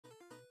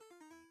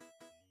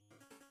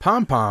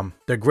Pompom,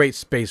 The Great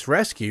Space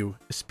Rescue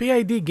is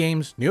PID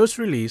Games' newest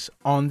release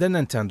on the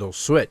Nintendo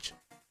Switch.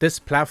 This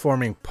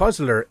platforming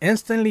puzzler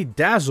instantly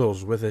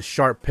dazzles with its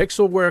sharp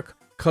pixel work,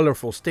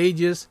 colorful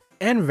stages,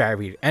 and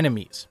varied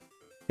enemies.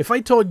 If I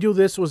told you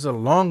this was a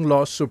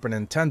long-lost Super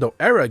Nintendo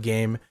era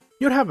game,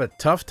 you'd have a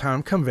tough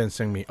time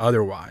convincing me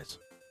otherwise.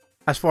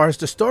 As far as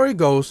the story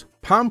goes,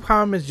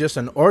 Pompom is just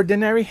an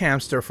ordinary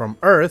hamster from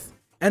Earth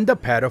and the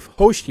pet of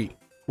Hoshi.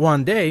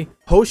 One day,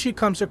 Hoshi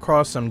comes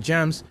across some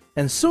gems,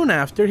 and soon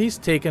after he's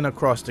taken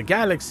across the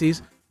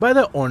galaxies by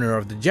the owner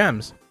of the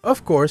gems,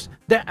 of course,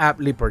 the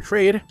aptly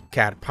portrayed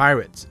cat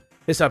pirates.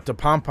 It's up to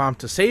Pompom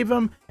to save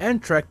him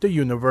and trek the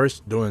universe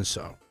doing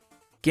so.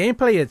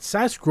 Gameplay is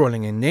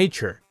side-scrolling in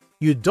nature.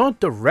 You don't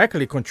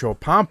directly control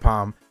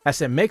Pompom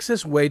as it makes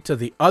its way to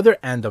the other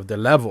end of the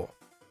level,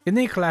 in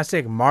a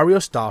classic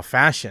Mario-style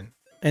fashion.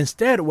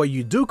 Instead, what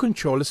you do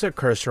control is a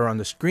cursor on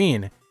the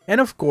screen,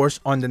 and of course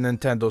on the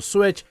Nintendo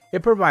Switch,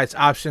 it provides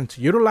options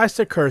to utilize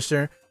the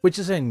cursor, which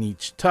is a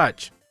neat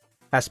touch.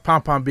 As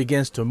Pompom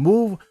begins to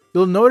move,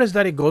 you'll notice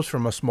that it goes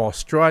from a small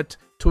strut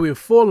to a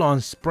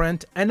full-on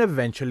sprint and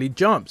eventually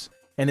jumps,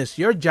 and it's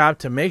your job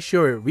to make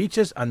sure it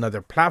reaches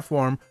another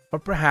platform or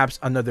perhaps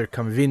another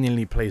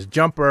conveniently placed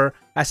jumper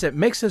as it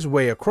makes its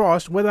way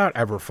across without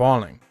ever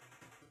falling.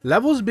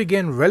 Levels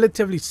begin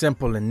relatively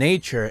simple in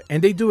nature,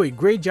 and they do a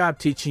great job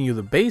teaching you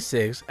the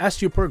basics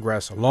as you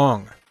progress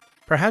along.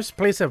 Perhaps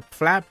place a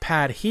flat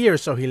pad here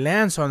so he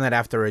lands on it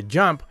after a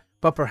jump,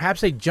 but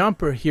perhaps a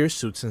jumper here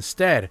suits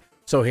instead,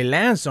 so he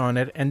lands on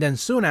it and then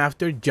soon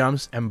after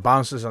jumps and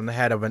bounces on the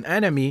head of an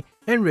enemy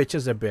and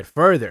reaches a bit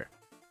further.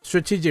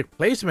 Strategic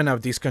placement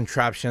of these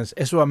contraptions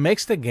is what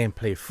makes the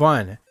gameplay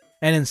fun,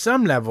 and in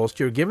some levels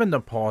you're given the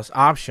pause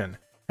option.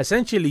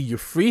 Essentially, you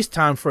freeze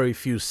time for a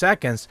few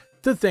seconds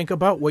to think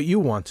about what you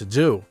want to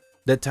do.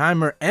 The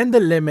timer and the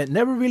limit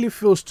never really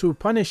feels too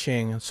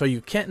punishing, so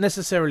you can't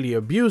necessarily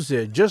abuse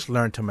it, just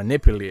learn to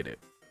manipulate it.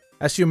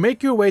 As you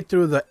make your way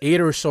through the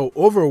 8 or so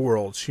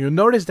overworlds, you'll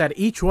notice that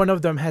each one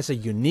of them has a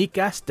unique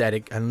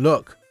aesthetic and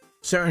look.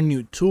 Certain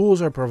new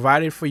tools are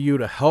provided for you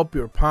to help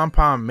your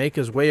Pompom make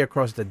his way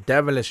across the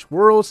devilish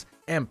worlds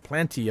and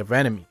plenty of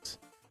enemies.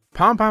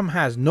 Pompom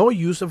has no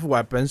use of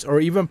weapons or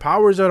even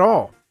powers at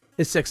all.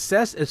 Its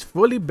success is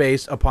fully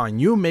based upon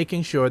you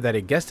making sure that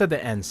it gets to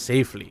the end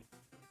safely.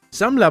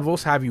 Some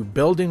levels have you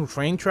building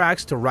train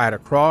tracks to ride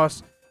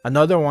across,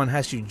 another one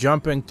has you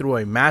jumping through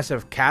a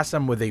massive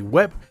chasm with a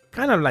whip,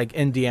 kind of like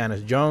Indiana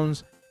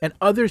Jones, and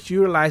others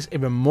utilize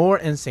even more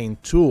insane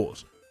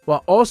tools,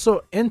 while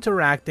also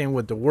interacting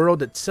with the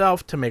world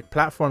itself to make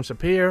platforms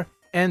appear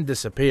and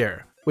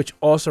disappear, which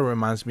also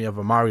reminds me of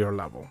a Mario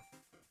level.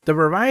 The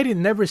variety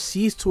never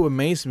ceases to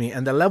amaze me,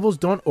 and the levels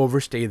don't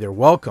overstay their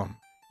welcome.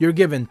 You're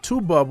given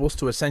 2 bubbles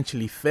to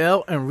essentially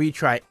fail and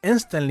retry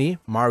instantly,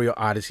 Mario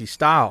Odyssey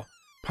style.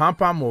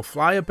 Pompom will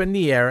fly up in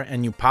the air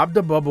and you pop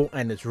the bubble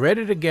and it's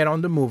ready to get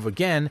on the move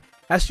again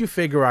as you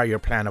figure out your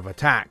plan of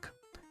attack.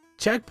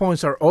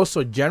 Checkpoints are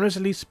also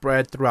generously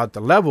spread throughout the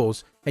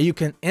levels, and you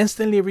can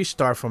instantly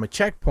restart from a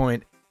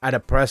checkpoint at a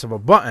press of a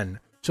button,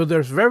 so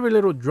there's very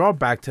little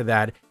drawback to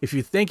that if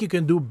you think you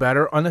can do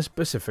better on a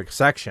specific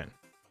section.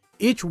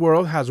 Each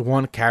world has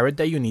one carrot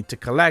that you need to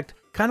collect,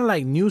 kind of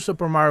like New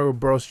Super Mario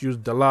Bros. Use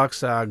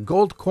Deluxe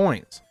gold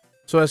coins.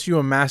 So as you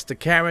amass the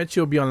carrots,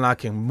 you'll be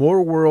unlocking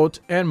more worlds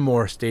and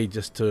more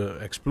stages to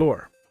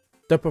explore.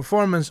 The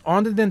performance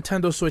on the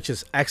Nintendo Switch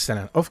is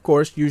excellent. Of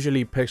course,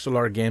 usually pixel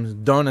art games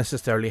don't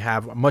necessarily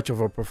have much of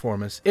a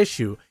performance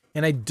issue,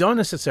 and I don't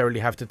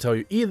necessarily have to tell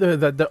you either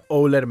that the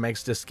OLED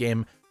makes this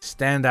game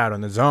stand out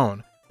on its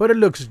own, but it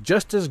looks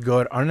just as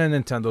good on a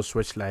Nintendo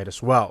Switch Lite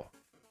as well.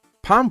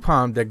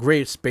 Pompom, The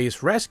Great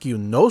Space Rescue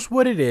knows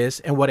what it is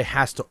and what it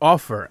has to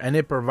offer, and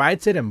it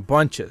provides it in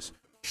bunches.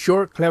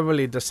 Short,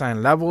 cleverly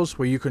designed levels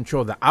where you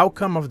control the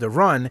outcome of the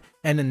run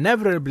and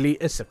inevitably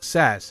a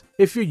success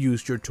if you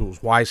use your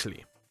tools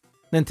wisely.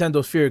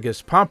 Nintendo Sphere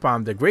gives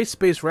Pompom, The Great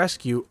Space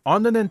Rescue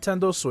on the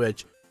Nintendo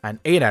Switch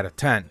an 8 out of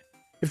 10.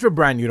 If you're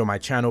brand new to my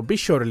channel, be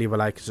sure to leave a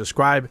like and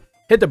subscribe,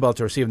 hit the bell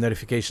to receive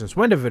notifications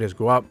when the videos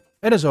go up,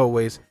 and as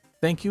always,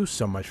 thank you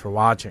so much for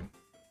watching.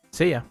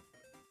 See ya!